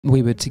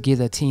We were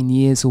together 10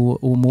 years or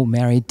more,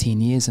 married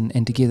 10 years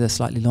and together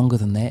slightly longer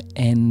than that,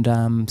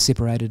 and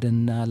separated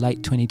in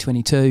late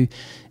 2022.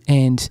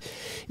 And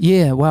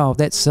yeah, well,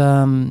 that's,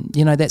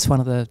 that's one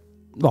of the,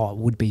 it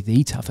would be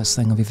the toughest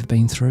thing I've ever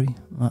been through.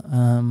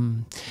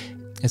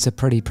 It's a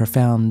pretty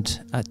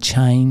profound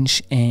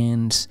change,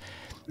 and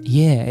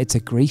yeah, it's a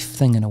grief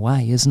thing in a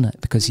way, isn't it?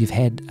 Because you've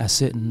had a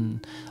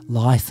certain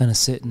life and a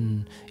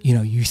certain,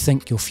 you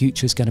think your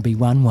future is going to be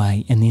one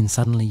way, and then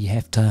suddenly you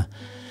have to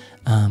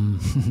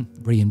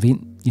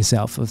reinvent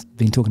yourself. I've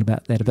been talking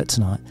about that a bit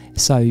tonight.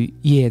 So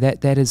yeah,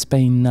 that has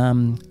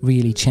been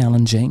really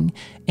challenging,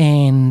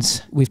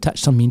 and we've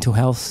touched on mental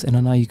health, and I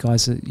know you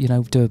guys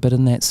do a bit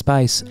in that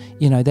space.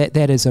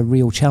 That is a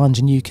real challenge,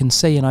 and you can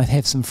see, and I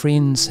have some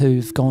friends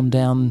who've gone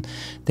down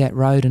that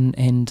road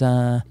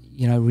and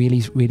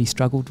really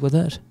struggled with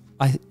it.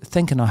 I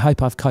think and I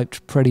hope I've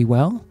coped pretty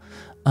well.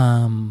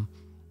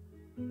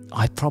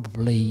 I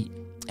probably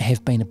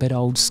have been a bit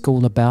old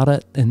school about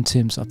it, in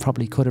terms I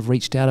probably could have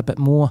reached out a bit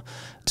more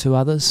to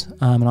others,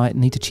 and I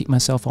need to check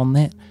myself on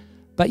that.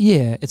 But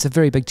yeah, it's a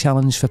very big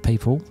challenge for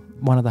people.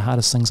 One of the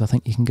hardest things I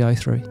think you can go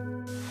through.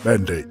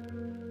 Mandate.